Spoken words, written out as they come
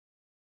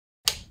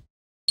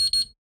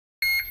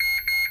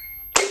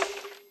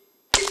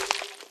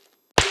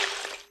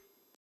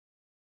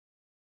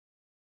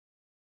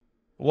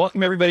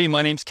Welcome, everybody.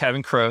 My name's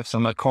Kevin Croce.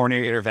 I'm a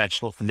coronary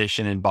interventional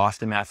physician in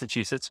Boston,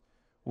 Massachusetts.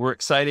 We're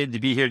excited to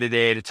be here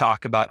today to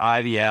talk about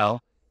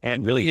IVL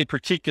and really in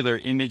particular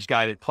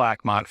image-guided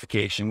plaque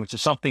modification, which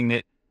is something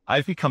that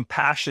I've become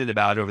passionate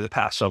about over the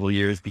past several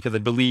years because I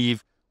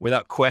believe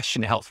without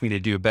question it helps me to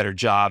do a better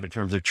job in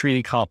terms of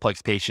treating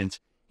complex patients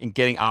and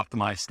getting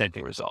optimized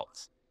stenting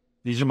results.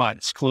 These are my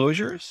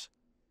disclosures.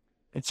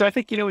 And so I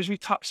think, as we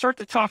start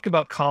to talk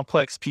about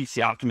complex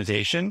PC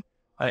optimization,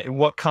 and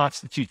what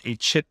constitutes a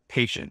CHIP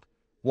patient.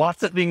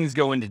 Lots of things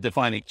go into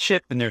defining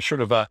CHIP, and there's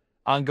sort of a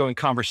ongoing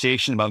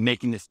conversation about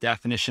making this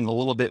definition a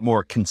little bit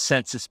more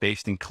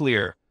consensus-based and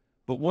clear.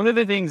 But one of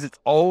the things that's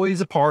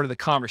always a part of the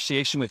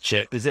conversation with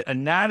CHIP is that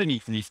anatomy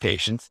for these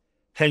patients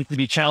tends to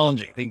be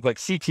challenging. Things like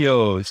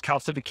CTOs,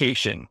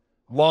 calcification,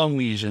 long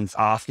lesions,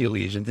 osteal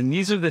lesions. And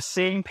these are the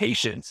same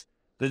patients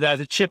that as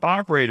a CHIP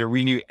operator,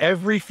 we knew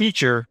every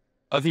feature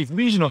of these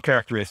lesional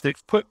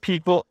characteristics put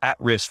people at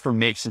risk for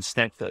MACE and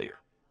stent failure.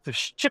 So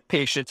CHIP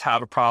patients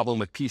have a problem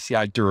with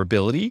PCI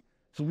durability.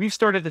 So we've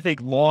started to think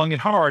long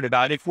and hard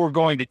about if we're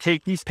going to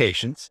take these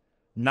patients,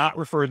 not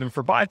refer them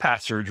for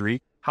bypass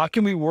surgery, how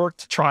can we work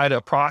to try to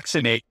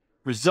approximate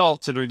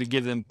results that are going to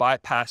give them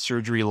bypass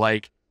surgery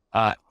like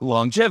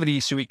longevity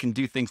so we can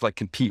do things like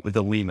compete with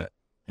the limit.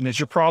 And as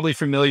you're probably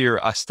familiar,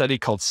 a study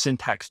called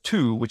Syntax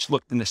 2, which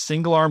looked in a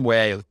single arm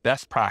way of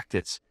best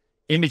practice,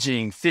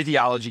 imaging,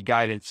 physiology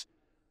guidance,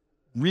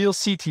 real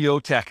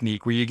CTO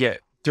technique where you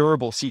get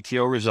durable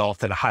CTO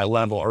results at a high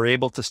level are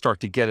able to start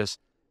to get us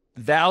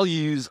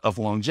values of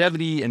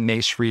longevity and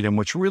MACE freedom,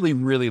 which really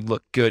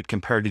look good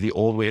compared to the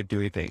old way of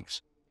doing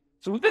things.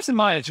 So with this in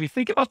mind, as we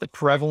think about the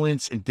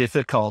prevalence and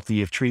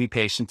difficulty of treating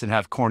patients and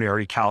have coronary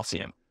artery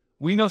calcium,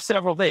 we know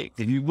several things.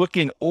 If you look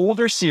in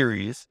older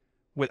series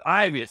with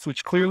IVUS,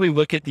 which clearly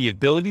look at the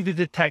ability to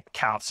detect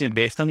calcium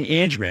based on the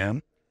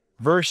angiogram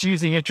versus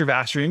using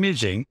intravascular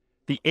imaging,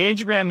 the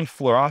angiogram and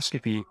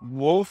fluoroscopy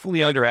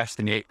woefully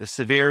underestimate the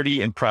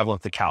severity and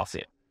prevalence of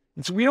calcium.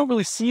 And so we don't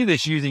really see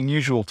this using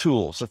usual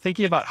tools. So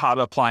thinking about how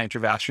to apply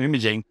intravascular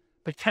imaging,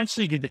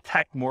 potentially to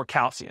detect more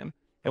calcium.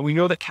 And we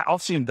know that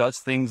calcium does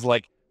things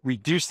like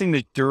reducing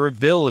the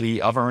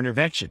durability of our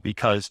intervention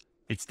because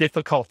it's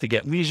difficult to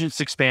get lesions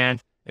to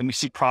expand. And we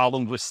see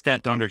problems with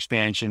stent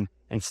underexpansion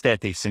and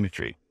stent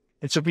asymmetry.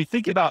 And so if we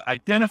think about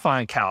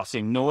identifying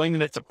calcium, knowing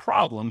that it's a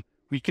problem,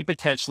 we could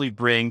potentially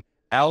bring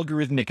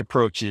algorithmic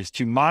approaches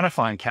to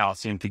modifying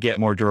calcium to get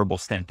more durable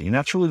stenting. And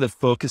that's really the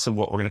focus of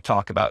what we're going to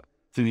talk about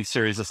through these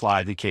series of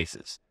slides and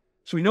cases.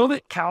 So we know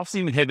that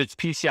calcium inhibits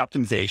PC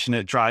optimization and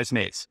it drives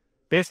MACE.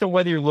 Based on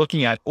whether you're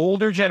looking at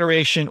older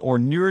generation or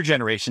newer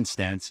generation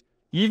stents,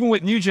 even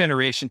with new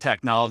generation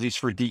technologies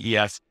for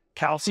DES,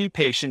 calcium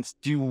patients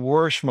do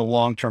worse from a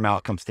long-term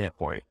outcome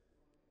standpoint.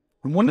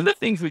 And one of the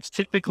things which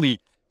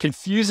typically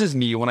confuses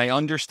me when I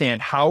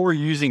understand how we're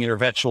using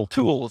interventional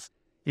tools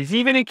is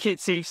even in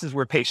cases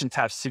where patients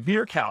have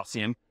severe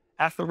calcium,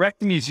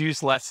 atherectomy is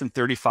used less than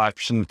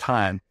 35% of the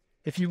time.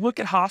 If you look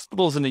at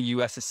hospitals in the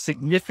US, a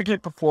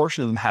significant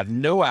proportion of them have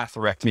no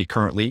atherectomy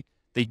currently.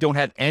 They don't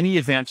have any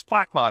advanced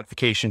plaque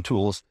modification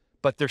tools,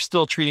 but they're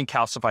still treating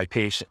calcified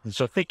patients. And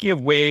so thinking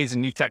of ways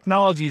and new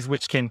technologies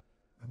which can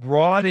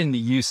broaden the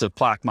use of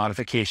plaque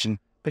modification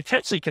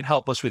potentially can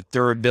help us with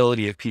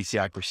durability of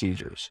PCI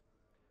procedures.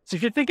 So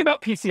if you think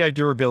about PCI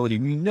durability,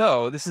 we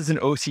know this is an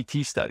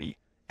OCT study.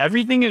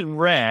 Everything in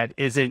red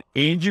is an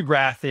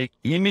angiographic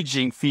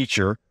imaging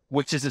feature,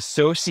 which is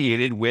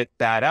associated with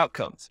bad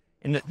outcomes.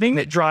 And the thing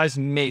that drives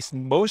MACE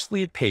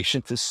mostly in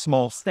patients is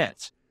small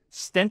stents.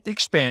 Stent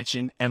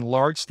expansion and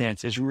large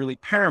stents is really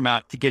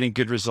paramount to getting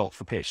good results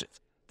for patients.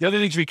 The other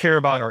things we care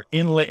about are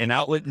inlet and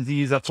outlet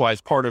disease. That's why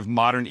as part of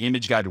modern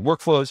image-guided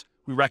workflows,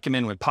 we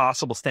recommend when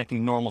possible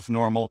stenting normal to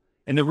normal.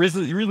 And there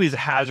really is a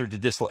hazard to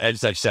distal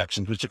edge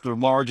dissections, which if they're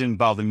large and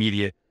involve the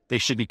media, they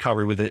should be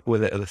covered with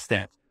a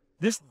stent.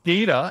 This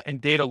data and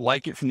data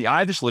like it from the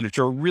IVUS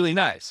literature are really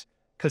nice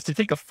because to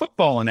take a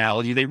football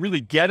analogy, they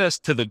really get us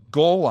to the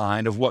goal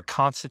line of what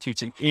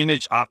constitutes an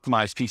image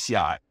optimized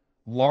PCI.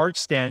 Large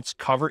stents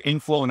cover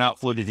inflow and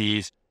outflow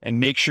disease and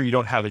make sure you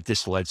don't have a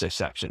distal edge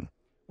dissection.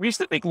 We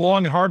used to think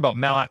long and hard about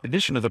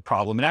malapposition as a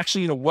problem. And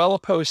actually in a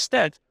well-opposed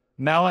stent,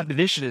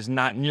 malapposition is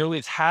not nearly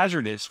as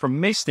hazardous from a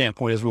MACE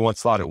standpoint as we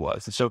once thought it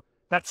was. And so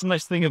that's the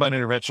nice thing about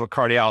interventional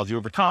cardiology.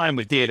 Over time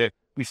with data,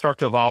 we start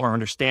to evolve our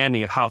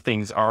understanding of how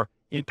things are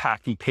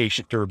impacting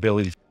patient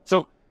durability.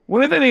 So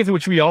one of the things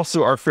which we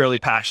also are fairly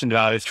passionate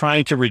about is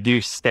trying to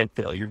reduce stent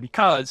failure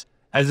because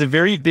as a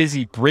very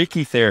busy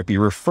brachytherapy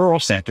referral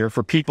center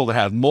for people that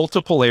have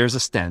multiple layers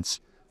of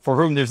stents for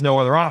whom there's no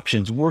other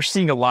options, we're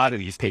seeing a lot of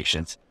these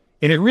patients.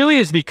 And it really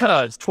is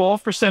because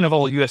 12% of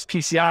all US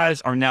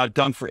PCIs are now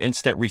done for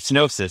in-stent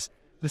restenosis.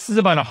 This is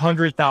about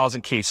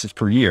 100,000 cases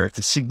per year. It's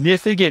a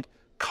significant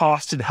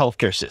cost to the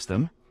healthcare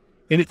system.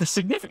 And it's a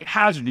significant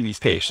hazard to these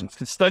patients.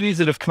 The studies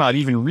that have come out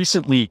even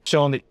recently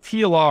shown that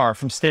TLR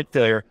from stent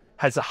failure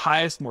has the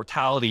highest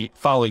mortality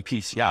following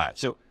PCI.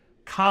 So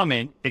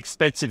common,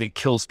 expensive, and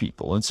kills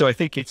people. And so I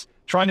think it's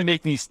trying to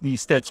make these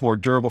stents more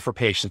durable for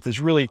patients is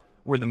really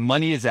where the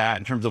money is at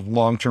in terms of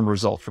long-term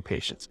results for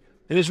patients.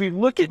 And as we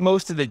look at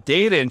most of the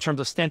data in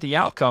terms of stenting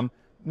outcome,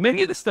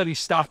 many of the studies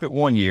stop at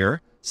 1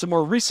 year. Some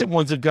more recent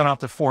ones have gone out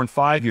to 4 and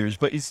 5 years.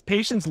 But as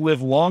patients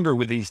live longer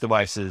with these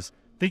devices,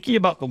 thinking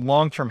about the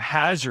long-term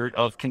hazard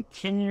of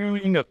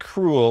continuing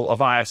accrual of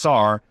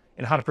ISR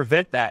and how to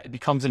prevent that, it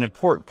becomes an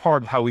important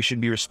part of how we should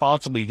be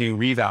responsibly doing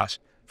revas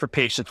for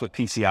patients with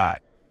PCI.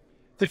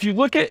 So if you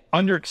look at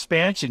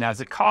underexpansion as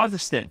a cause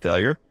of stent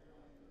failure,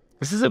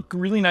 this is a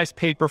really nice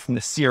paper from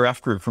the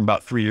CRF group from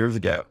about 3 years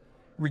ago.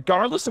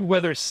 Regardless of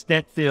whether a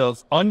stent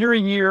fails under a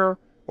year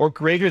or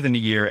greater than a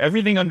year,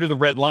 everything under the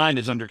red line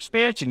is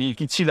underexpansion. And you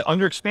can see that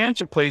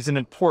underexpansion plays an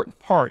important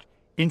part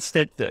in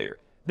stent failure.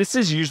 This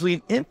is usually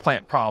an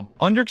implant problem.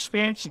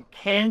 Underexpansion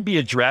can be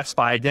addressed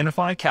by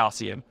identifying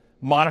calcium,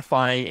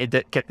 modifying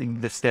it,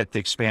 getting the stent to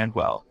expand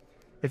well.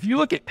 If you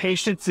look at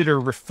patients that are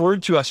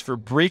referred to us for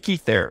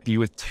brachytherapy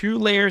with 2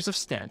 layers of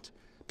stent,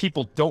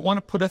 people don't want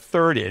to put a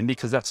third in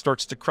because that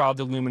starts to crowd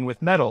the lumen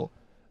with metal.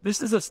 This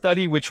is a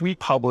study which we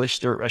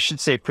published, or I should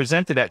say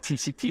presented at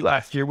TCT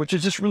last year, which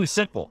is just really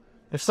simple.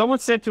 If someone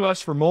sent to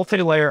us for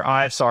multi-layer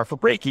ISR for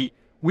brachy,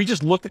 we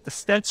just looked at the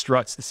stent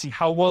struts to see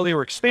how well they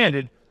were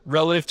expanded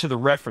relative to the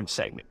reference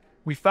segment.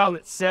 We found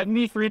that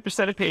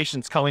 73% of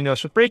patients coming to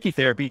us with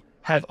brachytherapy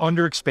have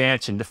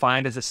underexpansion,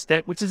 defined as a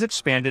stent which is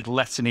expanded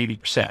less than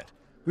 80%.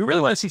 We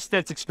really want to see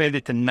stents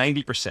expanded to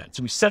 90%.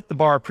 So we set the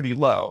bar pretty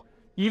low.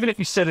 Even if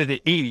you set it at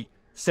 80,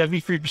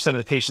 73% of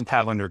the patients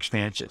have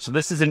underexpansion. So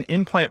this is an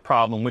implant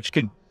problem which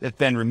could have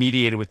been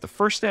remediated with the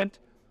first stent,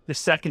 the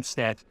second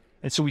stent.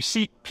 And so we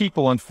see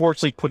people,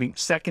 unfortunately, putting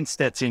second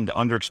stents into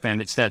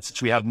underexpanded stents,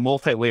 since we have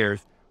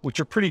multi-layers, which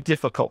are pretty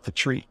difficult to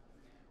treat.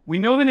 We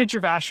know that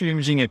intravascular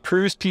imaging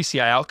improves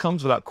PCI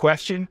outcomes without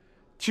question.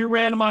 2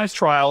 randomized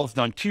trials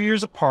done 2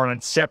 years apart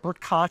on separate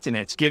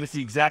continents give us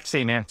the exact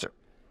same answer.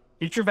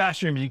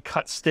 Intravascular imaging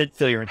cuts stent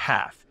failure in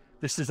half.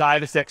 This is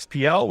IVUS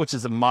XPL, which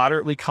is a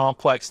moderately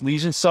complex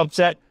lesion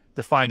subset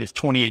defined as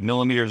 28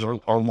 millimeters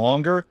or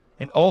longer.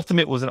 And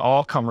ULTIMATE was an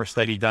all-comer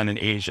study done in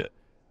Asia.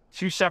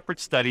 2 separate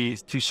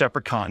studies, 2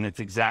 separate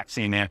continents, exact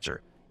same answer.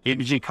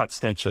 Imaging cuts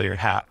stent failure in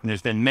half. And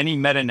there's been many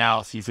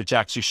meta-analyses which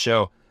actually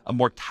show a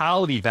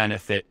mortality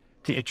benefit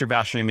to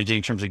intravascular imaging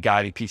in terms of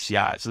guiding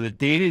PCI. So the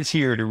data is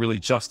here to really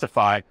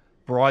justify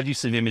broad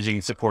use of imaging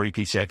in supporting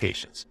PCI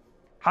patients.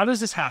 How does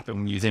this happen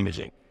when we use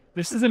imaging?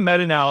 This is a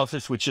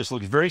meta-analysis which just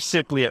looks very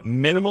simply at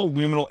minimal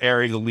luminal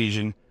area of the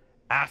lesion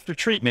after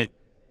treatment,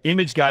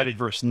 image guided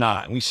versus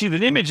not. And we see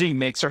that imaging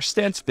makes our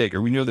stents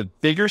bigger. We know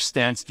that bigger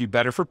stents do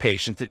better for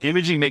patients. That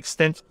imaging makes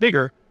stents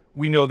bigger.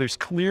 We know there's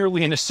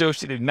clearly an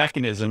associated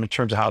mechanism in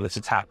terms of how this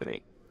is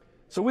happening.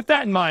 So with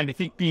that in mind, I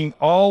think being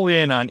all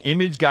in on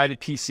image-guided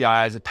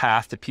PCI as a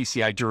path to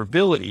PCI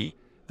durability,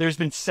 there's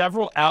been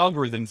several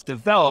algorithms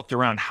developed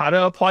around how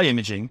to apply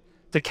imaging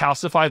to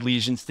calcified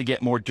lesions to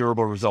get more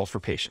durable results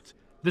for patients.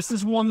 This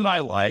is one that I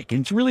like, and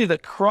it's really the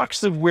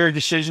crux of where a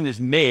decision is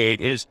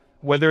made is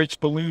whether it's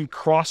balloon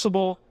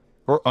crossable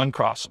or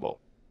uncrossable.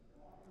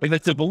 If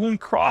it's a balloon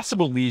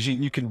crossable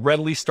lesion, you can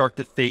readily start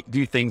to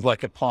do things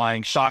like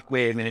applying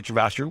shockwave and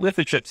intravascular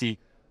lithotripsy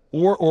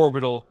or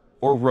orbital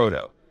or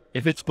roto.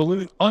 If it's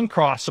balloon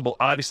uncrossable,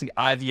 obviously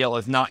IVL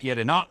is not yet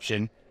an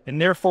option,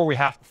 and therefore we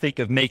have to think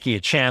of making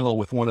a channel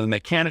with one of the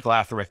mechanical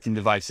atherectomy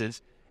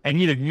devices and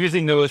either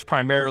using those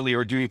primarily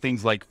or doing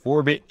things like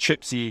orbit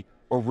tripsy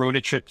or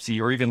rototripsy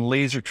or even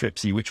laser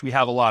tripsy, which we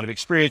have a lot of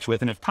experience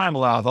with. And if time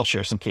allows, I'll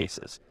share some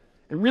cases.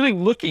 And really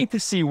looking to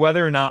see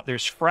whether or not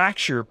there's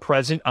fracture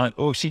present on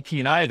OCT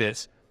and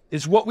IVUS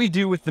is what we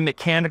do with the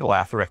mechanical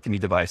atherectomy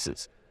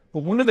devices.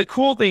 But one of the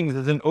cool things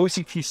is an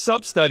OCT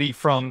sub-study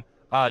from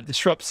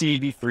Disrupt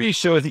CAV3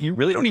 shows that you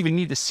really don't even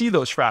need to see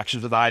those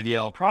fractures with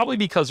IVL, probably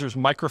because there's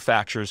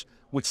microfractures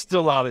which still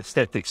allow the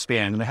stent to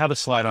expand. And I have a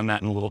slide on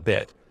that in a little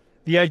bit.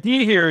 The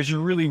idea here is you're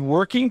really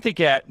working to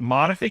get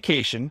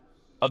modification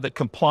of the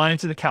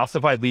compliance of the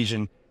calcified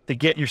lesion to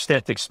get your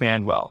stent to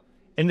expand well.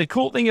 And the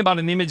cool thing about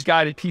an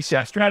image-guided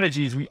PCI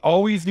strategy is we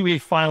always do a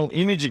final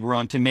imaging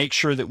run to make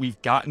sure that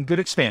we've gotten good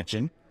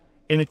expansion.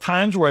 And at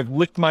times where I've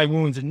licked my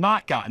wounds and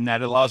not gotten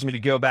that, it allows me to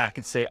go back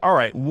and say, all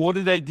right, what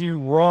did I do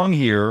wrong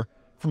here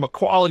from a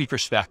quality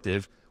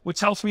perspective, which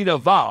helps me to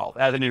evolve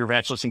as an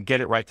interventionist and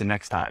get it right the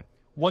next time.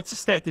 Once the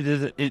stent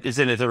is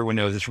in, as everyone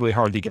knows, it's really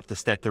hard to get the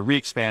stent to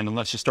re-expand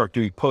unless you start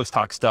doing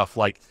post-hoc stuff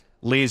like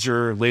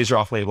laser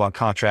off-label on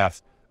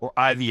contrast, or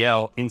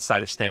IVL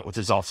inside a stent, which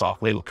is also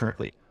off-label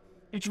currently.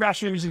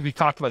 Intravascular imaging, we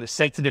talked about the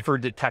sensitive for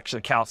detection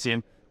of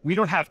calcium. We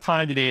don't have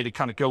time today to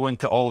kind of go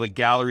into all the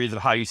galleries of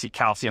how you see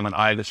calcium on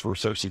IVUS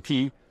versus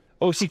OCT.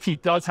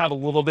 OCT does have a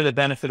little bit of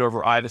benefit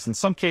over IVUS in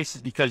some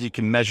cases because you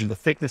can measure the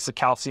thickness of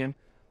calcium.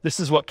 This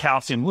is what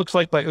calcium looks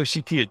like by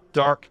OCT, a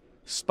dark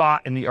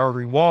spot in the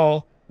artery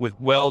wall with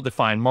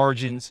well-defined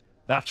margins.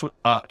 That's what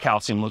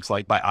calcium looks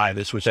like by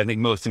IVUS, which I think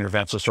most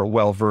interventionalists are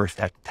well-versed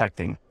at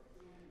detecting.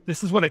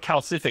 This is what a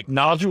calcific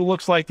nodule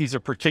looks like. These are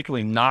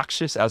particularly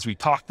noxious, as we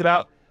talked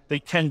about. They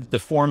tend to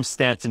deform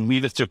stents and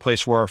lead us to a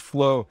place where our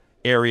flow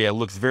area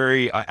looks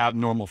very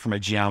abnormal from a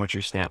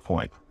geometry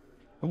standpoint.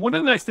 And one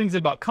of the nice things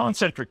about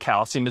concentric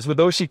calcium is with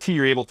OCT,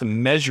 you're able to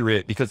measure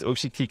it because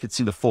OCT could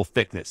see the full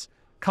thickness.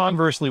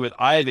 Conversely, with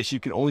IVUS, you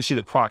can only see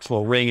the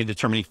proximal ring, and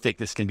determining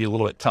thickness can be a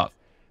little bit tough.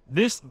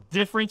 This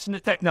difference in the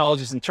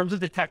technologies in terms of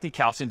detecting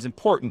calcium is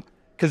important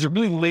because it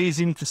really lays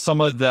into some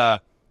of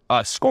the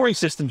scoring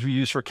systems we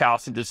use for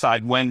calcium to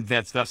decide when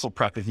advanced vessel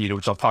prep is needed,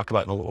 which I'll talk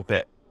about in a little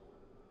bit.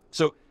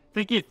 So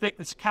thinking of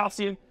thickness of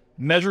calcium,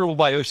 measurable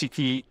by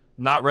OCT,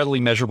 not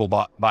readily measurable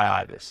by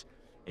IVUS.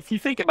 If you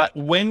think about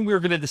when we're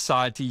going to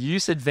decide to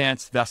use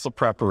advanced vessel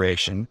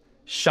preparation,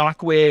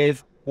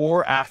 shockwave,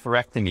 or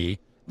atherectomy,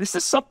 this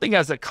is something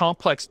as a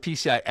complex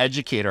PCI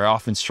educator I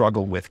often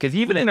struggle with, because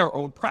even in our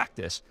own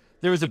practice,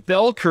 there is a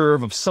bell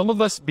curve of some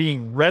of us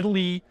being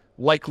readily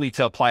likely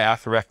to apply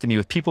atherectomy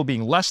with people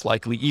being less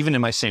likely, even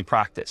in my same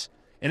practice.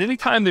 And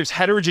anytime there's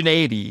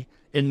heterogeneity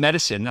in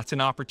medicine, that's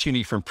an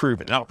opportunity for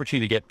improvement, an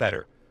opportunity to get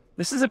better.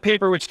 This is a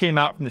paper which came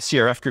out from the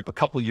CRF group a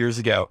couple of years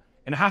ago.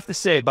 And I have to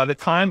say, by the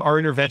time our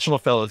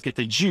interventional fellows get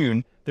to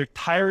June, they're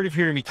tired of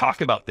hearing me talk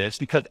about this,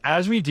 because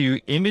as we do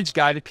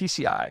image-guided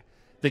PCI,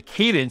 the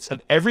cadence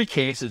of every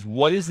case is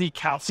what is the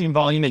calcium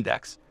volume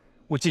index,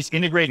 which is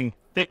integrating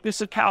thickness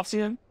of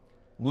calcium,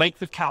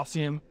 length of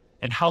calcium,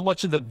 and how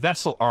much of the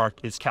vessel arc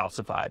is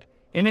calcified.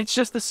 And it's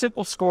just a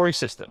simple scoring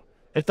system.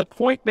 At the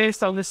point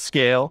based on this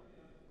scale,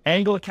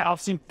 angle of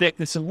calcium,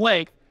 thickness, and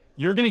length,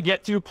 you're going to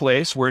get to a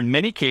place where in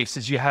many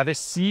cases you have a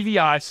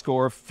CVI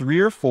score of 3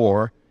 or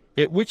 4,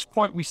 at which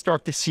point we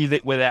start to see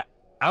that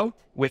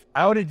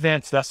without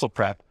advanced vessel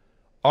prep,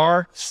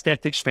 our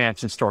stent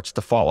expansion starts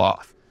to fall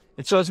off.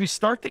 And so as we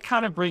start to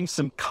kind of bring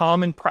some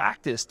common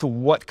practice to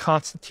what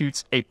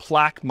constitutes a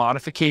plaque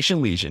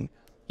modification lesion,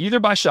 either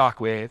by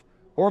shockwave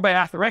or by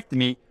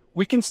atherectomy,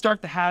 we can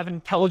start to have an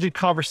intelligent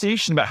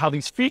conversation about how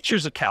these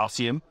features of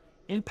calcium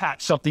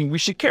impact something we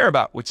should care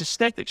about, which is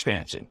stent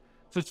expansion.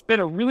 So it's been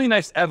a really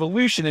nice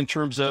evolution in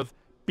terms of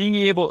being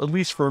able, at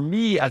least for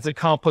me as a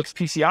complex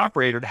PC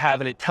operator, to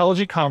have an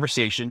intelligent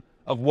conversation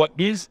of what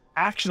is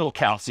actionable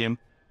calcium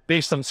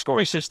based on the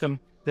scoring system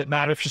that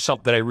matters for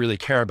something that I really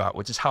care about,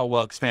 which is how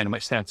well expanded my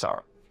stents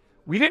are.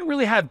 We didn't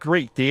really have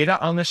great data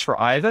on this for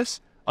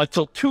IVUS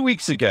until 2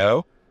 weeks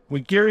ago,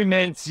 when Gary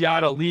Min,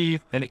 Ziad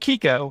Ali, and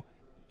Akiko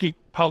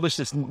published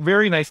this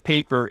very nice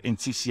paper in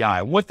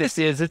CCI. What this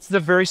is, it's the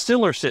very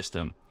similar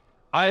system.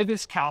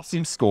 IVUS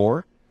calcium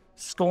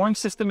scoring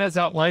system as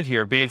outlined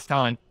here, based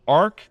on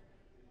arc,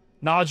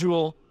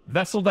 nodule,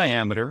 vessel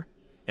diameter.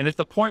 And at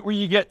the point where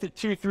you get to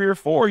 2, 3, or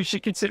 4, you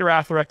should consider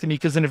atherectomy,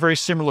 because in a very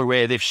similar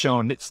way, they've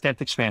shown that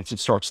stent expansion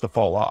starts to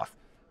fall off.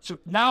 So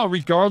now,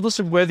 regardless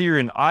of whether you're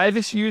an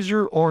IVUS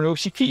user or an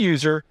OCT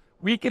user,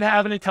 we can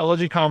have an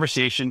intelligent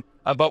conversation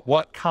about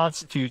what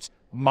constitutes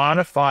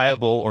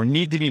modifiable or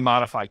need to be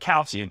modified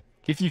calcium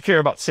if you care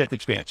about stent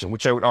expansion,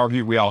 which I would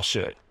argue we all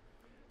should.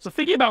 So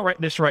thinking about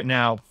this right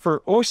now,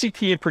 for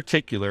OCT in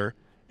particular,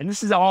 and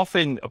this is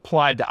often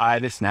applied to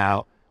IVUS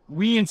now,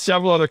 we and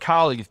several other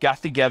colleagues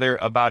got together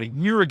about a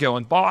year ago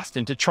in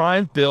Boston to try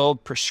and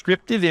build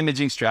prescriptive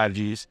imaging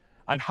strategies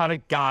on how to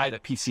guide a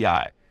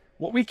PCI.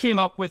 What we came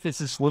up with is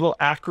this little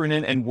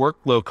acronym and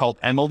workflow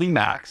called MLD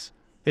Max.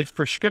 It's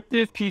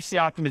prescriptive PCI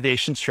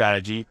optimization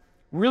strategy,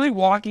 really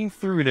walking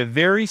through in a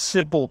very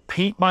simple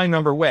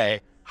paint-by-number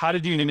way how to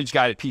do an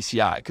image-guided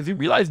PCI, because we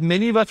realized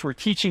many of us were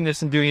teaching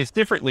this and doing this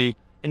differently,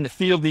 and the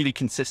field needed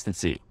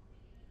consistency.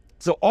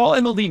 So all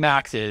MLD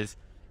Max is,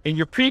 in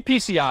your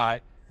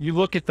pre-PCI, you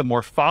look at the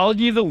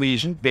morphology of the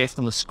lesion based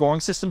on the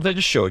scoring systems I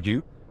just showed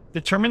you,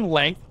 determine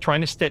length,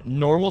 trying to stent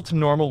normal to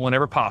normal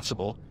whenever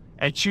possible,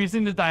 and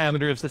choosing the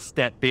diameter of the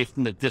stent based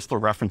on the distal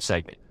reference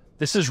segment.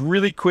 This is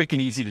really quick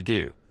and easy to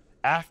do.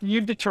 After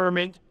you've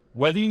determined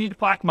whether you need to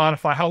plaque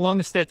modify, how long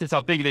the stent is,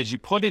 how big it is, you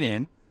put it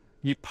in,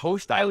 you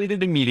post-dilate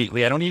it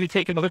immediately. I don't need to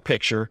take another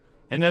picture.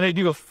 And then I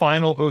do a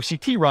final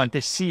OCT run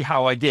to see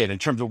how I did in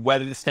terms of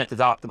whether the stent is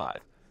optimized.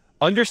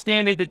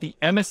 Understanding that the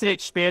MSA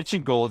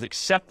expansion goal is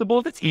acceptable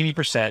if it's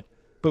 80%,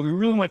 but we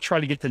really want to try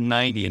to get to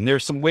 90. And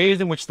there's some ways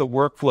in which the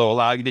workflow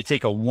allows you to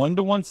take a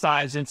 1-to-1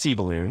 size NC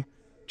balloon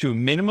to a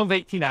minimum of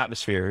 18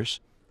 atmospheres.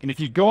 And if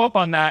you go up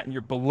on that and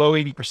you're below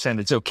 80%,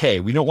 it's okay.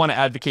 We don't want to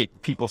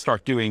advocate people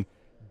start doing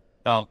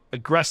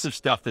aggressive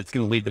stuff that's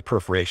going to lead to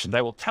perforations.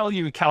 I will tell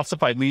you,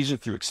 calcified lesions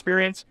through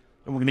experience,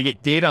 and we're going to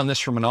get data on this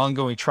from an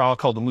ongoing trial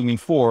called the Lumen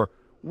 4,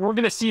 we're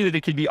going to see that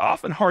it can be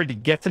often hard to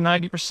get to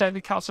 90%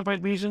 of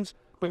calcified lesions,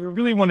 but we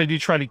really want to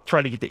try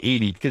to get to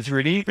 80, because we're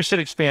at 80%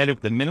 expanded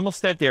with the minimal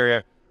stent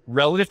area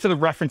relative to the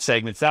reference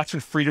segments. That's when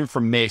freedom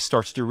from MACE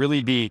starts to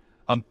really be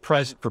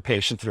present for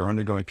patients that are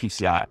undergoing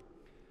PCI.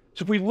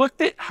 So if we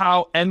looked at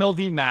how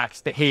MLD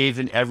Max behaves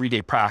in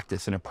everyday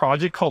practice in a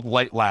project called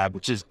Light Lab,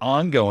 which is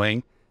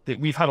ongoing, that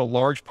we've had a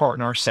large part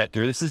in our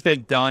center. This has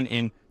been done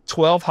in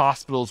 12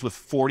 hospitals with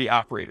 40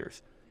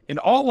 operators. And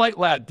all Light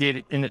Lab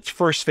did in its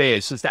first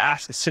phase was to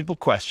ask a simple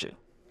question.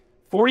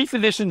 40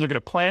 physicians are going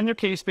to plan their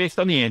case based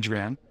on the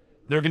angiogram.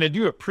 They're going to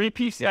do a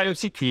pre-PCI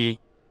OCT,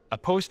 a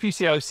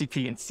post-PCI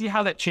OCT, and see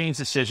how that changed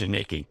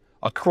decision-making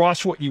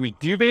across what you would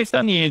do based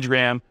on the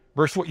angiogram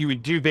versus what you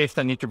would do based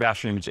on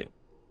intravascular imaging.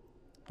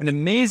 And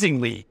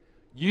amazingly,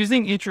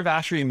 Using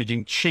intravascular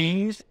imaging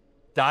changed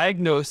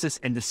diagnosis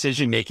and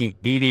decision-making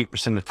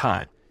 88% of the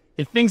time.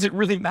 And things that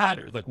really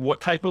matter, like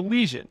what type of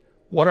lesion,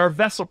 what our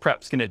vessel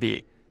prep's going to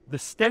be, the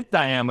stent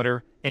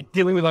diameter, and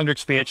dealing with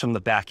underexpansion on the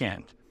back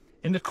end.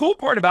 And the cool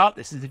part about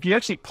this is if you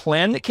actually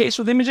plan the case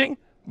with imaging,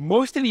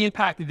 most of the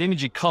impacted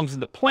imaging comes in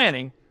the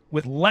planning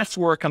with less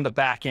work on the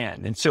back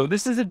end. And so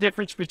this is a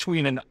difference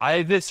between an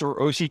IVUS or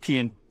OCT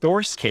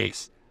endorsed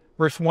case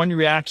versus one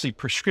you actually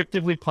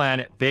prescriptively plan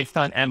it based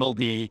on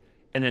MLD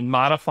and then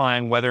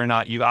modifying whether or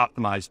not you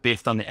optimize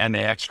based on the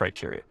MAX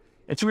criteria.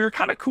 And so we were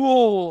kind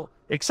of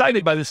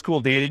excited by this cool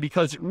data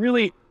because it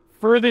really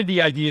furthered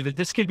the idea that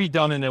this could be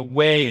done in a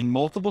way in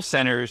multiple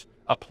centers,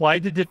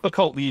 applied to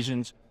difficult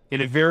lesions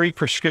in a very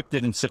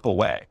prescriptive and simple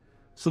way.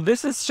 So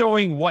this is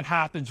showing what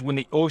happens when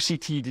the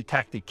OCT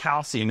detected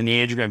calcium and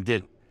the angiogram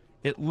didn't.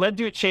 It led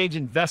to a change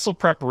in vessel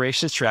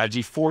preparation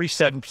strategy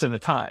 47% of the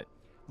time.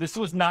 This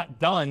was not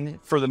done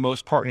for the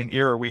most part in an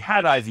era we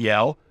had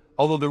IVL,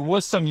 although there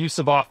was some use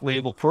of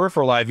off-label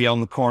peripheral IVL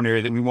in the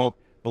coronary that we won't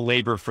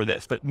belabor for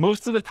this. But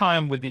most of the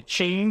time with the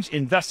change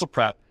in vessel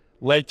prep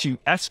led to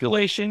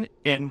escalation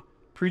in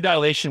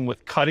predilation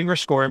with cutting or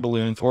scoring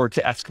balloons or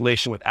to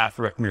escalation with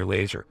atherectomy or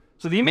laser.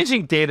 So the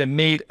imaging data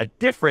made a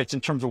difference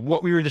in terms of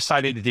what we were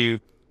deciding to do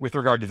with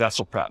regard to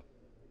vessel prep.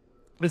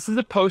 This is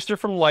a poster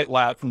from Light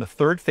Lab from the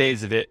third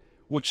phase of it,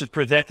 which is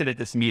presented at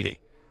this meeting.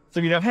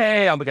 So,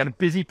 hey, I've got a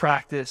busy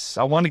practice.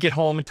 I want to get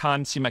home in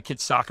time to see my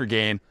kid's soccer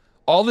game.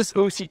 All this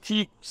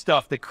OCT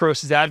stuff that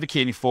Croce is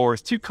advocating for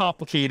is too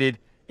complicated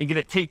and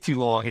going to take too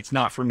long. It's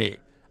not for me.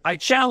 I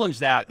challenge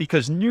that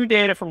because new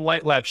data from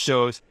Light Lab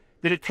shows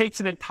that it takes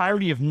an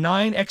entirety of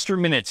 9 extra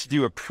minutes to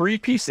do a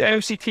pre-PCI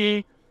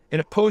OCT and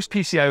a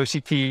post-PCI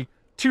OCT,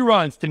 2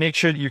 runs to make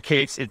sure that your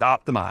case is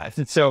optimized.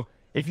 And so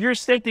if you're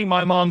stenting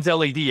my mom's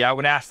LAD, I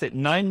would ask that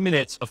 9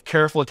 minutes of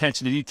careful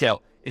attention to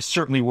detail is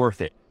certainly worth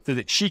it so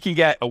that she can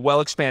get a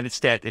well-expanded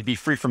stent and be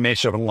free from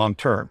MACE over the long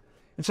term.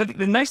 And so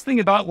the nice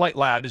thing about Light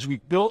Lab is we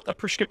built a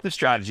prescriptive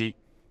strategy.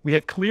 We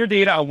have clear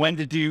data on when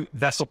to do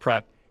vessel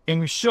prep, and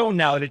we've shown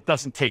now that it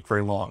doesn't take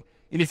very long.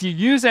 And if you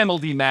use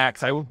MLD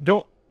Max, I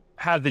don't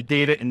have the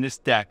data in this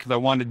deck because I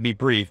wanted to be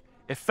brief.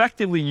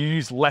 Effectively, you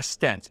use less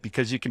stents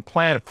because you can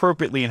plan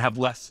appropriately and have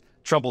less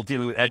trouble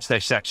dealing with edge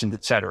dissections,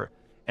 et cetera.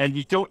 And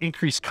you don't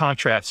increase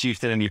contrast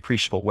use in any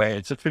appreciable way.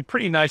 And so it's been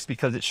pretty nice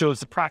because it shows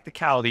the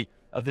practicality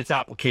of this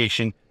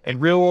application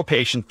and real-world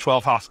patients,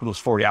 12 hospitals,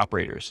 40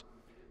 operators.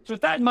 So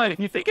with that in mind, if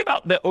you think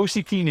about the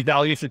OCT and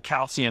evaluation of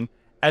calcium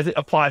as it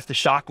applies to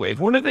shockwave,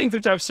 one of the things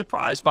which I was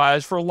surprised by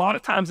is for a lot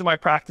of times in my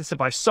practice,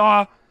 if I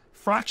saw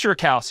fracture of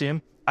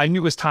calcium, I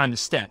knew it was time to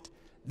stent.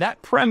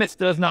 That premise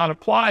does not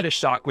apply to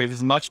shockwave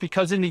as much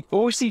because in the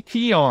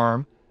OCT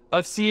arm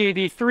of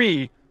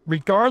CAD3,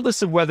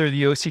 regardless of whether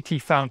the OCT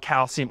found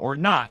calcium or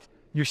not,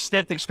 your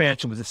stent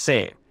expansion was the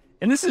same.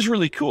 And this is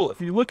really cool.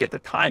 If you look at the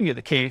timing of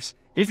the case,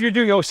 if you're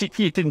doing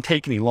OCT, it didn't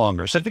take any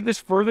longer. So I think this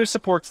further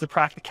supports the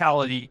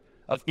practicality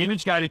of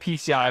image-guided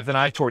PCI with an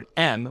eye toward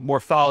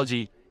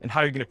morphology, and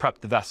how you're going to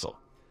prep the vessel.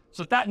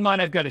 So with that in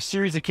mind, I've got a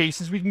series of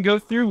cases we can go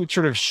through which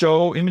sort of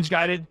show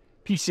image-guided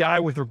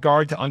PCI with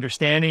regard to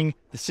understanding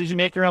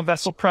decision-making around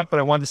vessel prep, but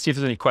I wanted to see if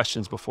there's any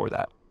questions before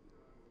that.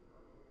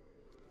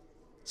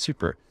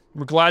 Super.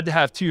 We're glad to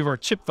have 2 of our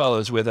CHIP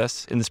fellows with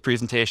us in this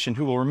presentation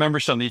who will remember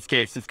some of these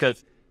cases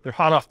because they're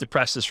hot off the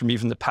presses from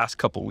even the past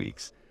couple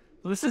weeks.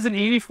 So this is an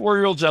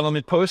 84-year-old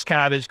gentleman,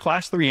 post-CABG,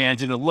 class 3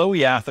 angina, low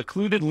EF,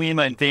 occluded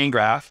lima and vein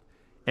graft,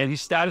 and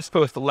he's status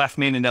post the left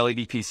main and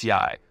LED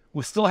PCI.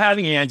 We're still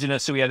having angina,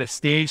 so we had a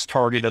stage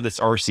target of this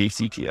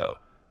RCA-CTO.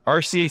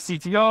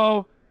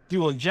 RCA-CTO,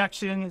 dual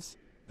injections.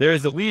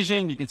 There's the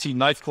lesion. You can see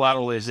nice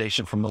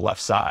collateralization from the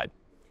left side.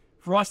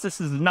 For us,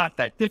 this is not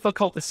that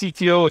difficult. The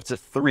CTO, it's a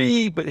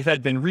 3, but it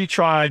had been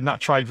retried,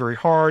 not tried very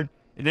hard.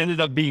 It ended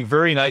up being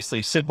very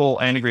nicely simple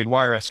antegrade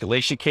wire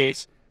escalation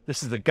case.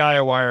 This is the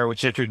Gaia wire,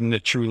 which entered in the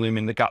true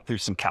lumen that got through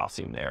some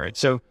calcium there. And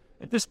so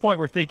at this point,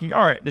 we're thinking,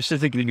 all right, this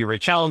isn't going to be very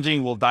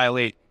challenging. We'll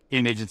dilate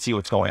image and see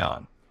what's going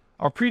on.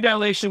 Our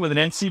predilation with an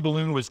NC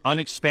balloon was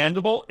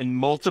unexpandable in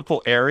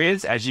multiple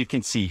areas, as you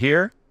can see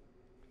here.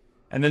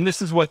 And then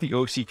this is what the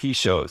OCT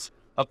shows.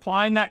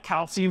 Applying that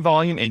calcium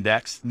volume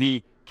index,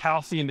 the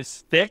calcium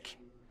is thick,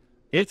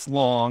 it's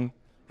long,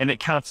 and it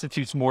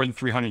constitutes more than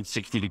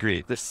 360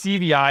 degrees. The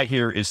CVI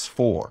here is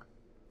 4.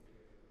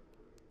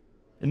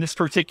 In this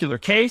particular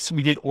case,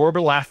 we did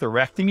orbital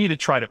atherectomy to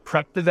try to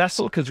prep the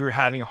vessel because we were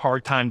having a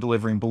hard time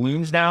delivering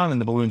balloons down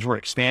and the balloons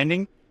weren't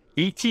expanding.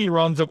 18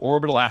 runs of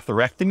orbital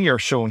atherectomy are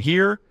shown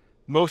here,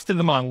 most of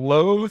them on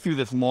low through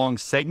this long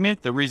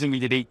segment. The reason we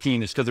did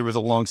 18 is because there was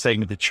a long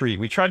segment to treat.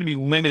 We tried to be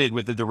limited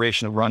with the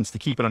duration of runs to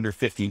keep it under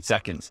 15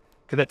 seconds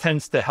because that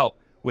tends to help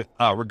with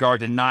regard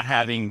to not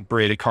having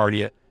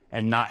bradycardia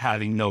and not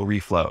having no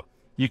reflow.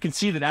 You can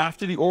see that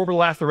after the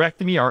orbital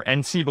atherectomy, our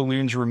NC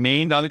balloons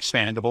remained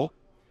unexpandable.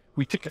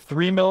 We took a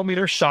 3mm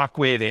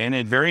shockwave in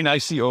and very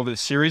nicely over the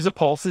series of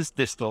pulses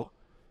distal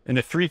and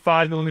a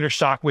 3.5mm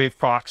shockwave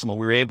proximal,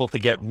 we were able to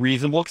get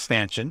reasonable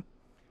expansion.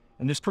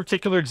 In this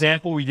particular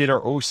example, we did our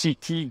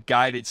OCT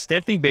guided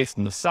stenting based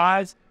on the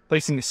size,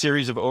 placing a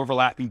series of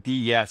overlapping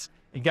DES,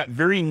 and got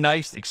very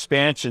nice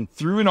expansion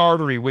through an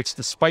artery, which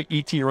despite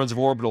 18 runs of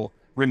orbital,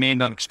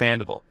 remained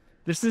unexpandable.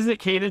 This is a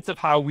cadence of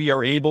how we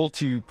are able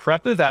to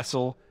prep the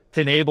vessel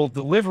to enable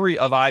delivery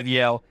of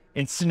IVL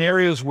in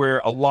scenarios where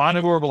a lot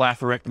of orbital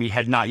atherectomy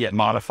had not yet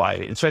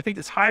modified it. And so I think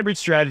this hybrid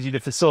strategy to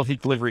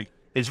facilitate delivery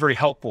is very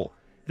helpful.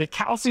 The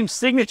calcium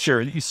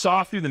signature that you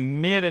saw through the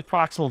mid and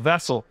proximal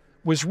vessel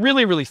was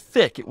really, really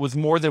thick. It was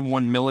more than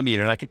 1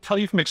 millimeter. And I can tell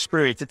you from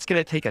experience, it's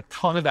going to take a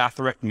ton of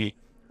atherectomy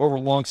over a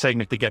long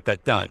segment to get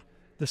that done.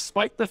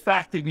 Despite the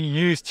fact that we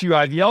used 2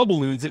 IVL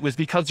balloons, it was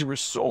because there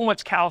was so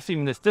much calcium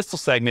in this distal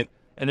segment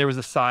and there was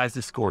a size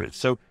discordance.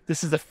 So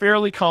this is a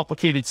fairly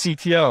complicated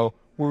CTO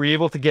where we're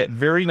able to get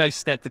very nice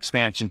stent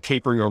expansion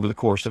tapering over the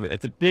course of it.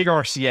 It's a big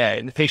RCA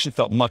and the patient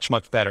felt much,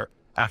 much better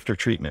after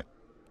treatment.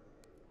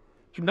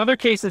 Another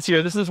case that's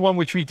here, this is one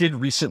which we did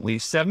recently,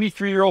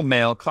 73-year-old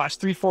male, class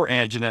 3-4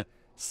 angina,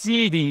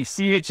 CAD,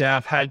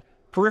 CHF, had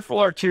peripheral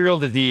arterial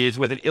disease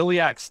with an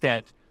iliac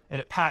stent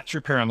and a patch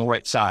repair on the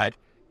right side.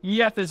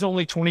 EF is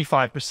only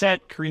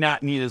 25%,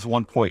 creatinine is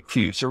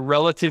 1.2, so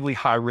relatively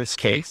high-risk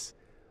case.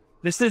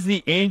 This is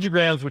the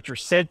angiograms which were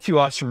sent to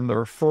us from the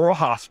referral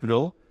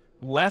hospital,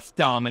 left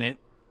dominant,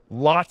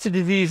 lots of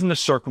disease in the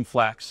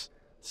circumflex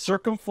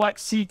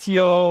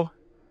CTO,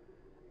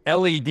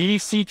 LAD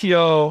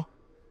CTO,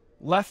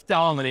 left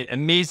dominant.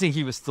 Amazing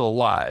he was still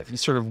alive. He's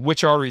sort of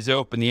which arteries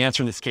open? The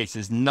answer in this case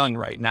is none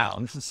right now.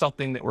 And this is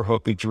something that we're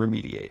hoping to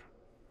remediate.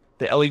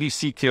 The LAD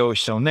CTO is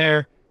shown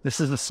there. This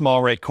is the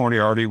small right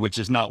coronary artery, which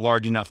is not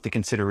large enough to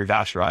consider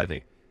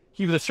revascularizing.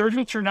 He was a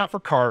surgical turnout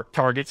for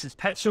targets. His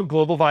PET showed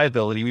global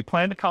viability. We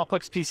planned a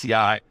complex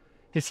PCI.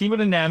 His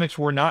hemodynamics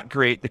were not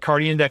great. The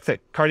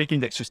cardiac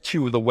index was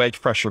 2 with a wedge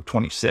pressure of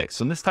 26.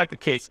 So in this type of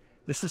case,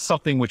 this is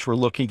something which we're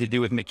looking to do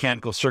with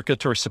mechanical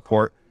circulatory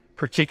support,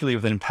 particularly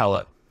with an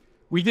Impella.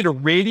 We did a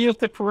radial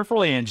to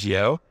peripheral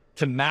angio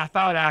to map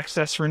out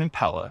access for an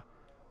Impella.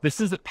 This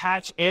is a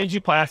patch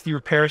angioplasty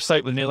repair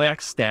site with an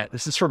iliac stent.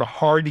 This is sort of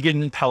hard to get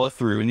an Impella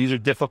through, and these are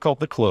difficult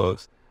to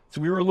close.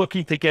 So we were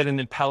looking to get an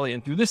Impella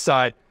in through this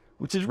side,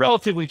 which is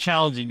relatively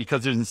challenging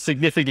because there's a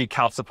significant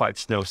calcified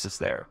stenosis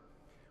there.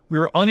 We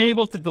were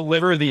unable to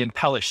deliver the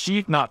Impella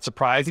sheath, not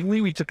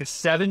surprisingly. We took a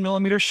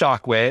 7mm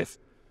shockwave,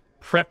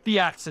 prepped the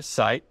access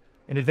site,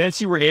 and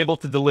eventually we're able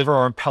to deliver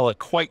our Impella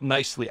quite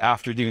nicely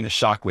after doing the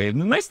shockwave.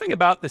 And the nice thing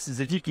about this is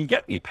if you can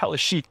get the Impella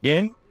sheath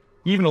in,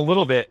 even a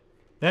little bit,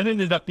 that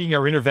ended up being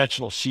our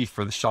interventional sheath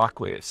for the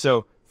shockwave.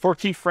 So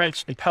 14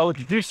 French Impella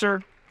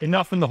deducer,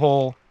 enough in the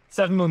hole,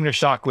 7mm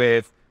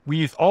shockwave. We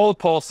used all the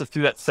pulses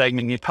through that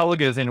segment. The Impella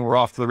goes in and we're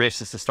off to the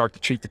races to start to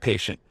treat the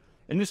patient.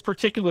 In this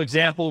particular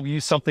example, we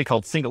use something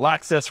called single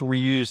access, where we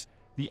use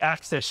the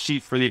access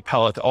sheath for the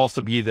Impella to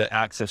also be the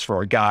access for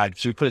our guide.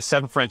 So we put a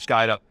 7 French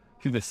guide up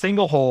through the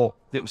single hole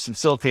that was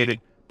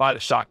facilitated by the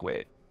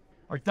shockwave.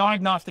 Our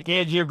diagnostic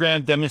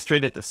angiogram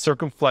demonstrated that the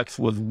circumflex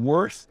was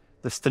worse.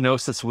 The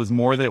stenosis was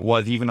more than it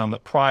was even on the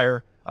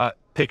prior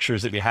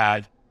pictures that we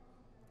had.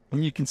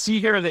 And you can see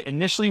here that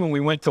initially when we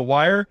went to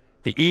wire,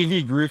 the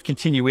AV groove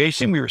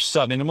continuation, we were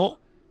subintimal.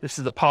 This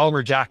is the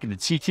polymer jacketed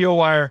CTO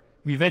wire.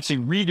 We eventually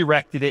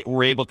redirected it and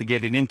were able to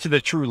get it into the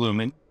true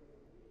lumen.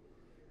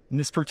 In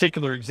this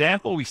particular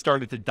example, we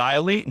started to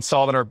dilate and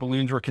saw that our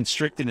balloons were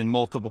constricted in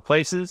multiple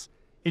places.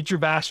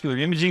 Intravascular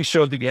imaging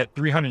showed that we had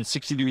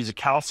 360 degrees of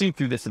calcium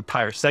through this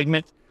entire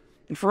segment.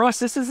 And for us,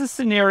 this is a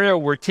scenario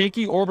where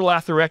taking orbital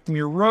atherectomy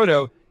or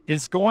roto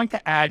is going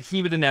to add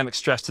hemodynamic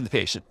stress to the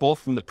patient, both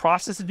from the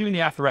process of doing the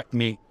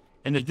atherectomy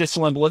and the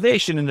distal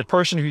embolization. And the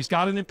person who's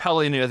got an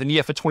Impella in it with an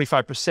EF of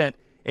 25%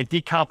 and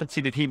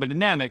decompensated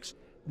hemodynamics,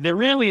 there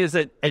really is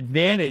an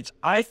advantage,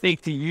 I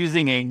think, to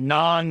using a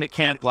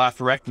non-mechanical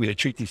atherectomy to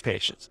treat these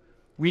patients.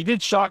 We did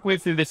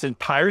shockwave through this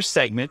entire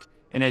segment,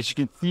 and as you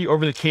can see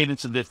over the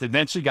cadence of this,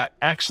 eventually got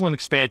excellent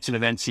expansion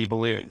of NC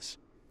balloons.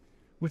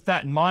 With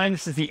that in mind,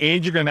 this is the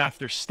angiogram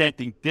after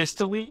stenting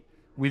distally.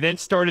 We then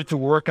started to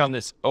work on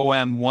this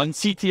OM1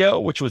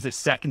 CTO, which was the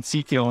second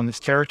CTO in this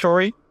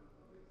territory.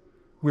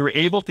 We were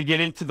able to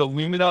get into the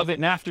lumen of it,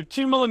 and after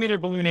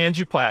 2mm balloon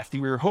angioplasty,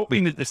 we were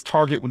hoping that this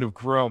target would have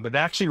grown, but it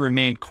actually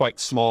remained quite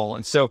small.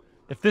 And so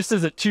if this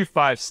is a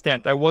 2.5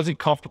 stent, I wasn't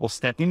comfortable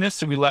stenting this,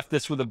 so we left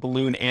this with a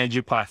balloon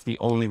angioplasty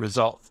only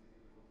result.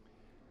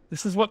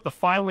 This is what the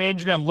final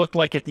angiogram looked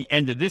like at the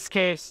end of this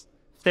case,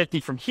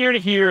 stenting from here to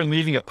here and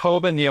leaving a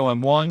POBA in the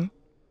OM1.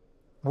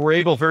 We're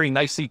able very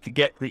nicely to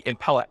get the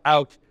Impella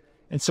out.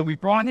 And so we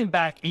brought him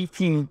back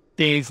 18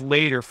 days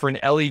later for an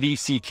LED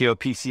CTO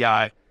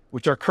PCI,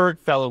 which our current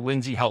fellow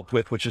Lindsay helped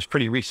with, which is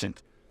pretty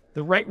recent.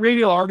 The right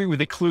radial artery was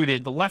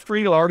occluded. The left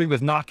radial artery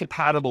was not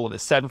compatible with a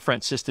 7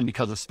 French system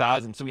because of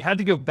spasm. So we had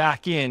to go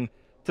back in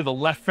to the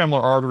left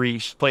femoral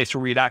artery place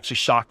where we had actually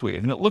shockwave,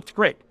 and it looked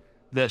great.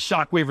 The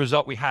shockwave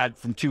result we had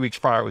from 2 weeks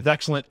prior was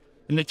excellent.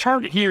 And the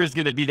target here is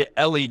going to be the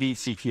LED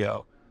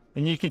CTO.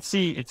 And you can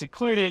see it's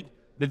occluded.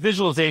 The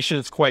visualization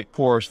is quite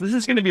poor. So this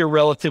is going to be a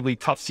relatively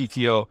tough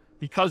CTO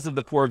because of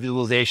the poor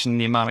visualization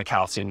and the amount of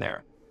calcium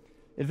there.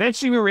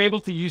 Eventually, we were able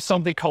to use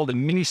something called a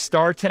mini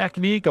star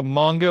technique, a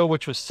Mongo,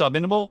 which was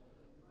subintimal,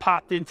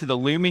 popped into the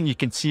lumen, you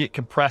can see it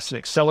compress and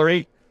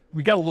accelerate.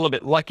 We got a little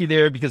bit lucky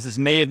there because this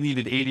may have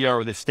needed ADR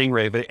with a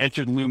Stingray, but it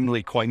entered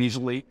luminally quite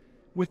easily.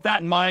 With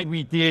that in mind,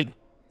 we did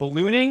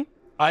ballooning.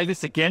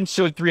 IVUS again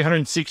showed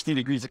 360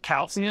 degrees of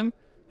calcium.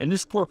 And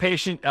this poor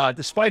patient,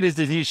 despite his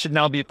disease, should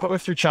now be a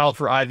poster child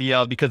for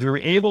IVL because we were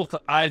able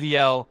to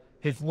IVL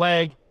his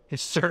leg,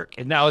 his circ,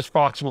 and now his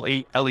proximal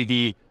 8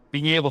 LED,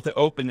 being able to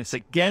open this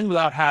again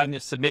without having to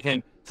submit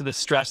him to the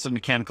stress of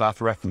mechanical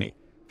atherectomy.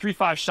 3.5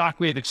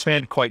 shockwave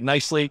expanded quite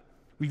nicely.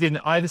 We did an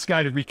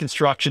IVUS-guided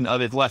reconstruction of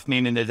his left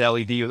main and his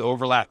LED with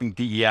overlapping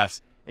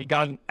DES. It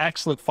got an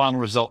excellent final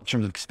result in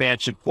terms of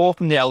expansion, both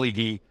in the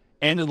LED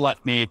and in the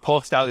left main,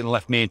 post-dilate in the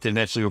left main to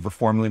eventually over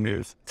formally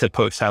move to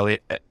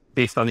post-dilate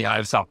based on the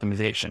IVUS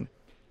optimization.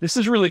 This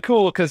is really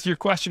cool because your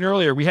question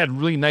earlier, we had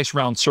really nice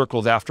round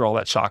circles after all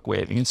that shock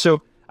waving. And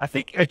so I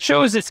think I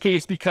chose this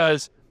case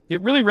because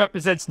it really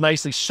represents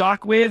nicely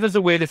shockwave as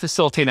a way to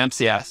facilitate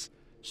MCS.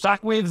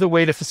 Shockwave is a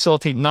way to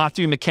facilitate not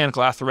doing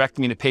mechanical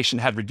atherectomy in a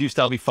patient had reduced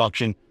LV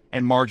function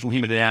and marginal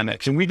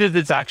hemodynamics. And we did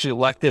this actually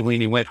electively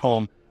and he went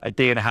home a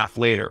day and a half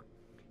later.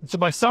 And so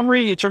by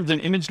summary, in terms of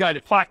an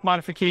image-guided plaque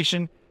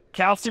modification,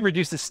 calcium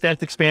reduces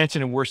stent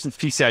expansion and worsens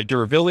PCI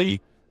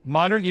durability.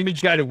 Modern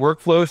image-guided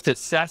workflows to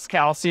assess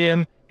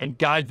calcium and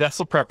guide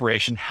vessel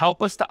preparation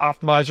help us to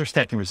optimize our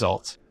stenting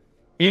results.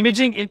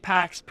 Imaging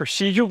impacts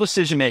procedural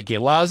decision-making,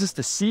 allows us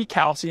to see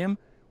calcium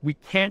we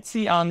can't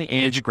see on the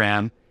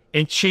angiogram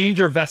and change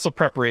our vessel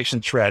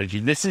preparation strategy.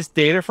 This is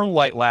data from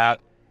Light Lab,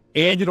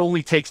 and it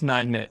only takes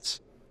 9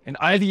 minutes. And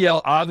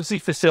IVL obviously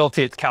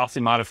facilitates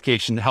calcium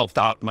modification to help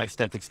to optimize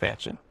stent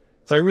expansion.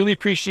 So I really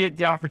appreciate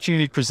the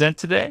opportunity to present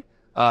today.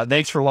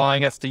 Thanks for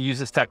allowing us to use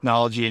this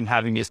technology and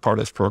having me as part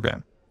of this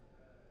program.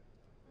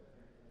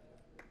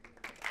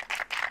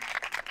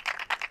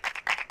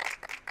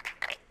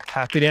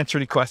 Happy to answer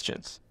any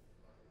questions.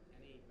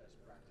 Any best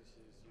practices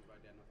you've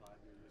identified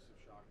in your use of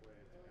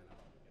shockwave to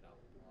kind of get out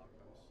the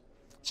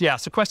outcomes? So yeah,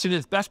 so the question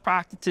is best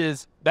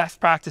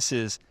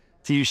practices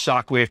to use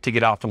shockwave to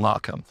get optimal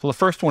outcome. Well, the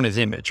first one is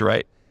image,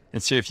 right?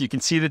 And so if you can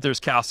see that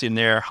there's calcium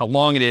there, how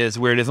long it is,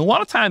 where it is. A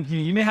lot of times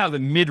you may have a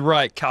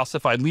mid-right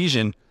calcified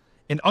lesion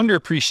and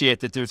underappreciate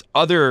that there's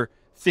other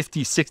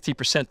 50,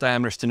 60%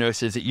 diameter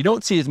stenosis that you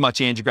don't see as much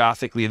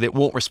angiographically that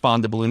won't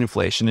respond to balloon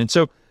inflation. And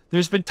so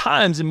there's been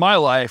times in my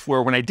life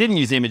where when I didn't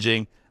use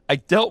imaging, I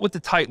dealt with the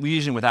tight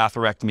lesion with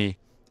atherectomy,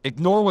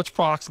 ignore what's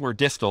proximal or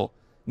distal,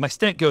 my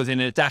stent goes in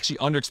and it's actually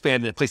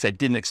underexpanded in a place I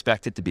didn't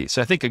expect it to be. So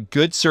I think a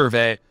good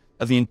survey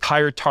of the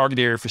entire target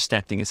area for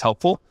stenting is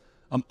helpful.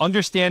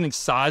 Understanding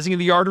sizing of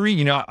the artery,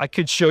 you know, I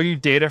could show you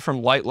data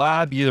from Light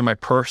Lab, either my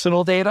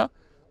personal data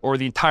or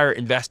the entire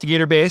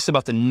investigator base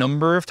about the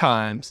number of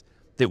times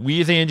that we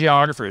as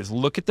angiographers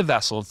look at the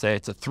vessel and say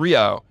it's a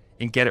 3.0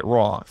 and get it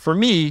wrong. For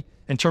me,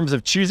 in terms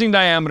of choosing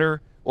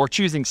diameter or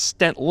choosing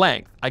stent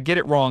length, I get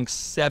it wrong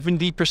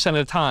 70% of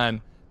the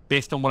time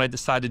based on what I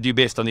decide to do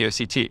based on the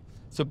OCT.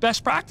 So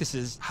best practice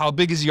is how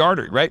big is the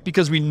artery, right?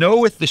 Because we know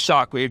with the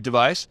shockwave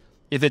device,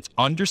 if it's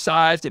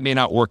undersized, it may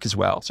not work as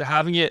well. So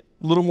having it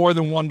a little more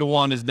than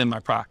 1-to-1 has been my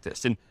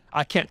practice. And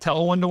I can't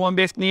tell 1-to-1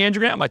 based on the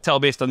angiogram. I tell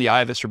based on the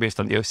IVUS or based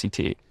on the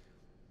OCT.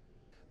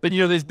 But, you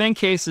know, there's been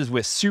cases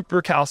with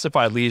super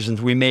calcified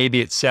lesions. We may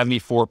be at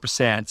 74%,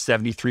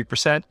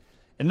 73%.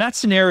 In that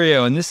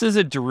scenario, and this is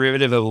a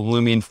derivative of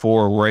Lumion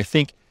 4, where I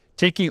think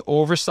taking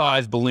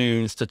oversized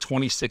balloons to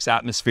 26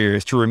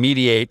 atmospheres to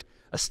remediate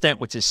a stent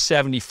which is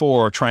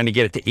 74, trying to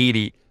get it to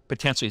 80,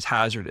 potentially is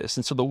hazardous.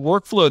 And so the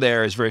workflow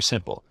there is very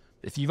simple.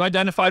 If you've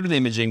identified with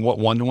imaging what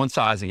 1-to-1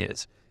 sizing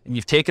is, and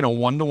you've taken a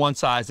 1-to-1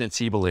 size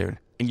NC balloon,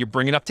 and you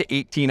bring it up to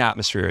 18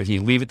 atmospheres,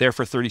 you leave it there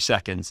for 30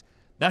 seconds,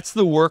 that's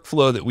the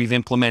workflow that we've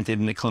implemented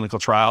in the clinical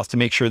trials to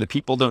make sure that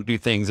people don't do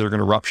things that are going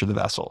to rupture the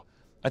vessel.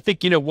 I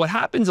think, you know, what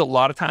happens a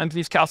lot of times in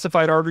these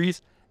calcified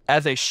arteries,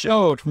 as I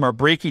showed from our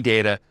brachy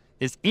data,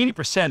 is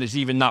 80% is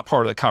even not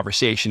part of the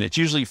conversation. It's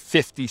usually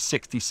 50,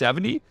 60,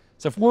 70.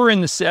 So if we're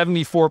in the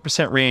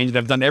 74% range and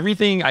I've done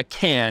everything I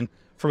can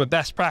from a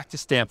best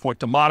practice standpoint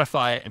to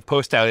modify it and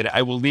post-dilate it,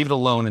 I will leave it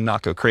alone and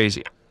not go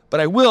crazy. But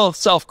I will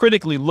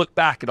self-critically look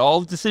back at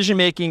all the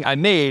decision-making I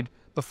made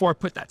before I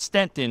put that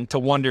stent in to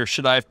wonder,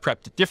 should I have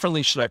prepped it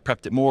differently? Should I have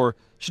prepped it more?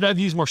 Should I have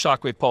used more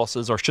shockwave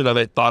pulses? Or should I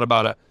have thought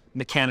about a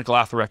mechanical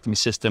atherectomy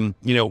system,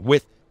 you know,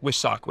 with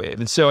shockwave?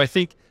 And so I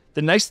think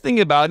the nice thing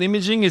about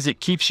imaging is it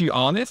keeps you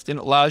honest and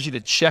it allows you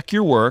to check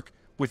your work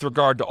with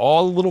regard to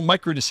all the little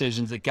micro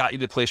decisions that got you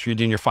to the place where you're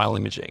doing your final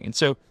imaging. And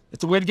so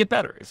it's a way to get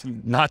better. If you're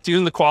not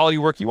doing the quality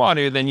work you want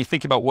to, then you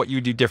think about what you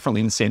do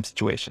differently in the same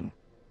situation.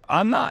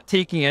 I'm not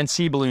taking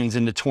NC balloons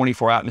into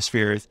 24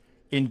 atmospheres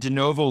in de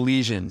novo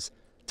lesions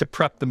to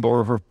prep them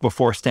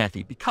before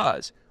stenting,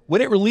 because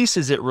when it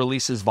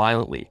releases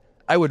violently.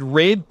 I would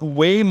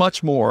way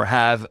much more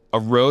have a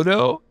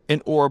roto,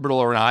 an orbital,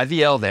 or an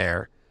IVL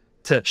there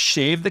to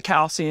shave the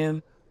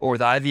calcium, or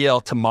the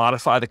IVL to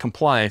modify the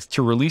compliance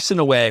to release in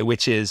a way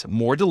which is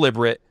more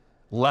deliberate,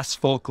 less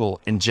focal,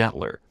 and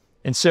gentler.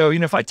 And so, you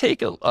know, if I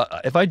take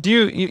if I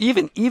do,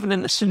 even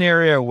in a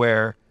scenario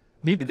where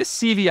maybe the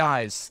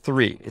CVI is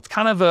 3, it's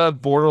kind of a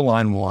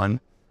borderline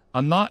 1.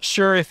 I'm not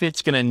sure if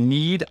it's going to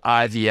need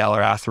IVL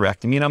or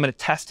atherectomy, and I'm going to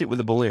test it with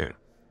a balloon.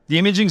 The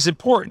imaging is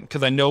important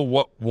because I know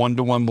what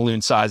one-to-one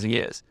balloon sizing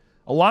is.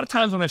 A lot of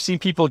times when I've seen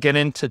people get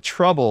into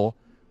trouble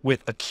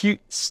with acute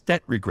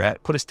stent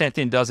regret, put a stent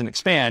in, doesn't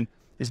expand,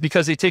 is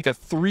because they take a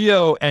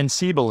 3.0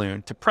 NC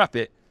balloon to prep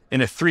it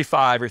in a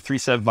 3.5 or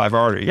 3.75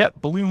 artery.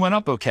 Yep, balloon went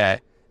up okay.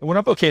 It went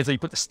up okay until you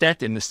put the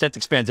stent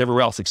expands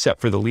everywhere else except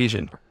for the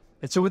lesion.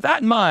 And so with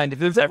that in mind, if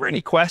there's ever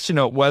any question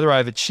of whether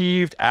I've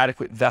achieved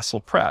adequate vessel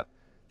prep,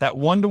 that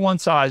one-to-one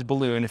size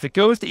balloon, if it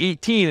goes to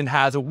 18 and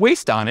has a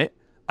waist on it,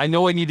 I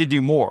know I need to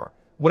do more.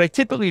 What I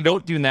typically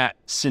don't do in that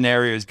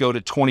scenario is go to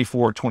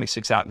 24,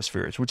 26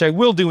 atmospheres, which I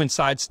will do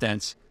inside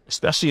stents,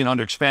 especially in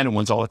underexpanded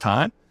ones all the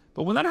time.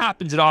 But when that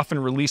happens, it often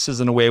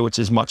releases in a way which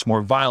is much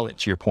more violent,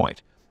 to your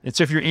point. And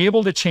so if you're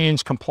able to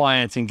change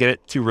compliance and get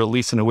it to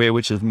release in a way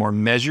which is more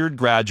measured,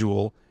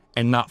 gradual,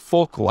 and not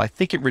focal, I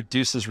think it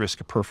reduces risk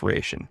of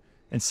perforation.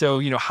 And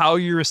so, how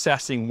you're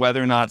assessing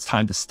whether or not it's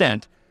time to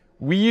stent,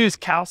 we use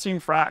calcium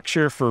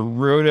fracture for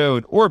roto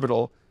and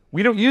orbital.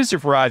 We don't use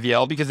it for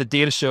IVL because the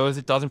data shows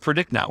it doesn't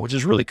predict now, which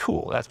is really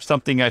cool. That's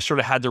something I sort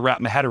of had to wrap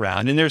my head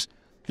around. And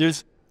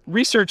there's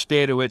research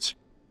data which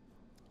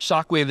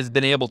Shockwave has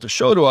been able to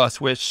show to us,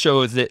 which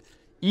shows that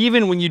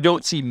even when you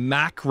don't see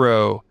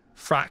macro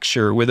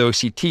fracture with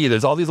OCT,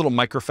 there's all these little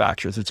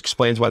microfractures, which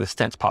explains why the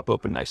stents pop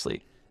open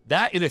nicely.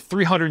 That in a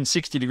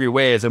 360-degree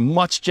way is a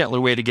much gentler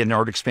way to get an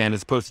aortic expand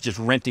as opposed to just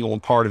renting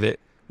one part of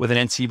it with an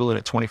NC balloon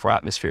at 24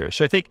 atmospheres.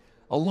 So I think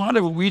a lot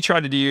of what we try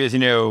to do is,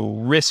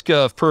 risk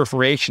of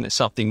perforation is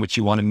something which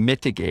you want to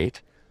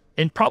mitigate.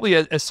 And probably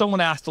as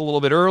someone asked a little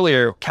bit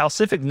earlier,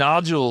 calcific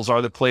nodules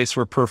are the place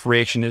where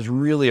perforation is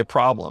really a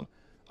problem.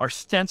 Our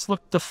stents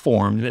look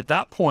deformed. And at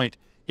that point,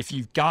 if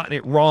you've gotten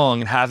it wrong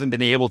and haven't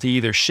been able to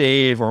either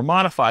shave or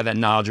modify that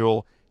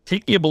nodule,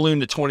 taking a balloon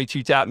to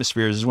 22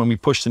 atmospheres is when we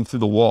push them through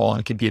the wall,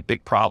 and it can be a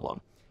big problem.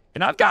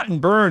 And I've gotten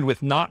burned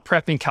with not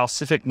prepping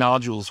calcific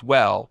nodules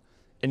well,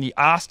 and the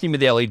ostium of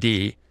the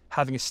LED,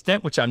 having a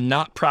stent which I'm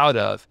not proud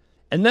of.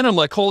 And then I'm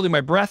like holding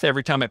my breath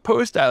every time I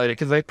post dilate it,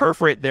 because if I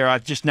perforate there,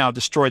 I've just now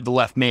destroyed the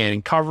left main,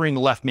 and covering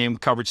the left main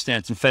with covered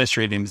stents and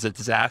fenestrating them is a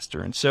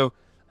disaster. And so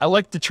I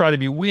like to try to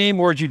be way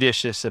more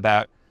judicious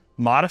about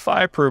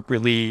modify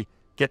appropriately,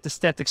 get the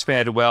stent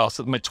expanded well,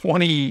 so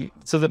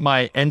that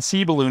my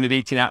NC balloon at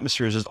 18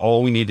 atmospheres is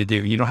all we need to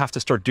do. You don't have to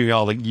start doing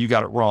all the, you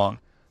got it wrong.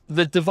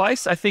 The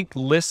device, I think,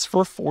 lists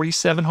for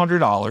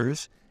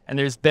 $4,700. And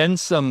there's been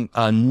some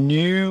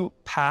new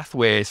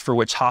pathways for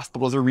which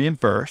hospitals are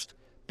reimbursed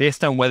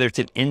based on whether it's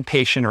an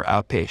inpatient or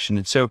outpatient.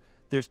 And so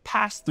there's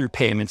pass-through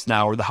payments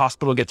now where the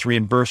hospital gets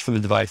reimbursed for the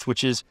device,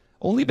 which has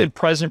only been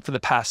present for the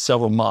past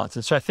several months.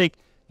 And so I think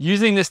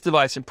using this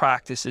device in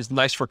practice is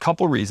nice for a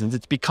couple of reasons.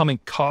 It's becoming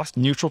cost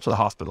neutral to the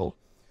hospital.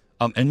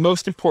 And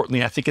most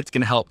importantly, I think it's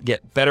going to help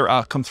get better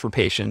outcomes for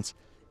patients.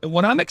 And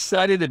what I'm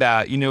excited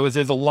about, is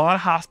there's a lot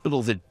of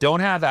hospitals that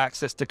don't have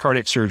access to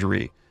cardiac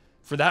surgery.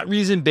 For that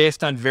reason,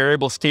 based on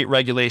variable state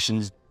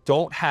regulations,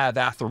 don't have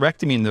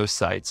atherectomy in those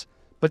sites,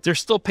 but there's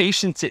still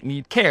patients that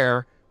need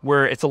care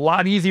where it's a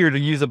lot easier to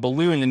use a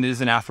balloon than it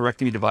is an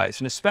atherectomy device.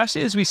 And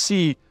especially as we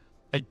see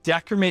a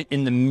decrement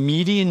in the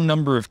median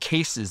number of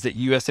cases that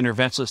US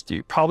interventionalists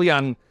do, probably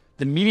on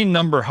the median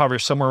number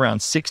hovers somewhere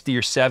around 60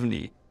 or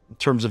 70 in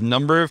terms of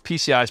number of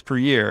PCIs per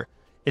year,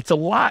 it's a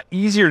lot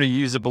easier to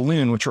use a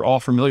balloon, which we're all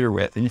familiar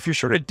with. And if you're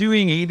sort of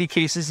doing 80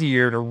 cases a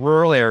year in a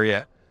rural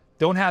area,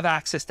 don't have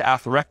access to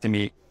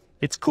atherectomy,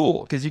 it's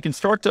cool because you can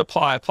start to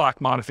apply a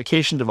plaque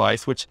modification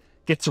device, which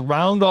gets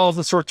around all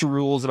the sorts of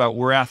rules about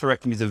where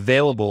atherectomy is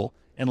available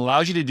and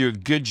allows you to do a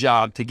good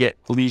job to get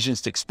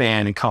lesions to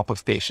expand in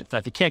complex patients. Now,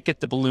 if you can't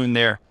get the balloon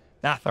there,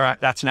 that's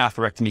an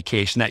atherectomy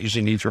case, and that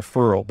usually needs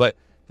referral. But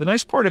the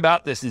nice part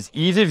about this is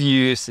ease of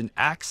use and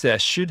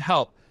access should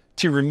help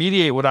to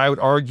remediate what I would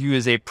argue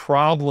is a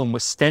problem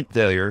with stent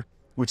failure,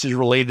 which is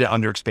related to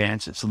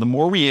underexpansion. So the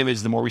more we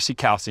image, the more we see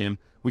calcium,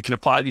 we can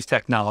apply these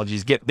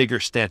technologies, get bigger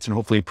stents, and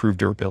hopefully improve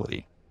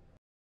durability.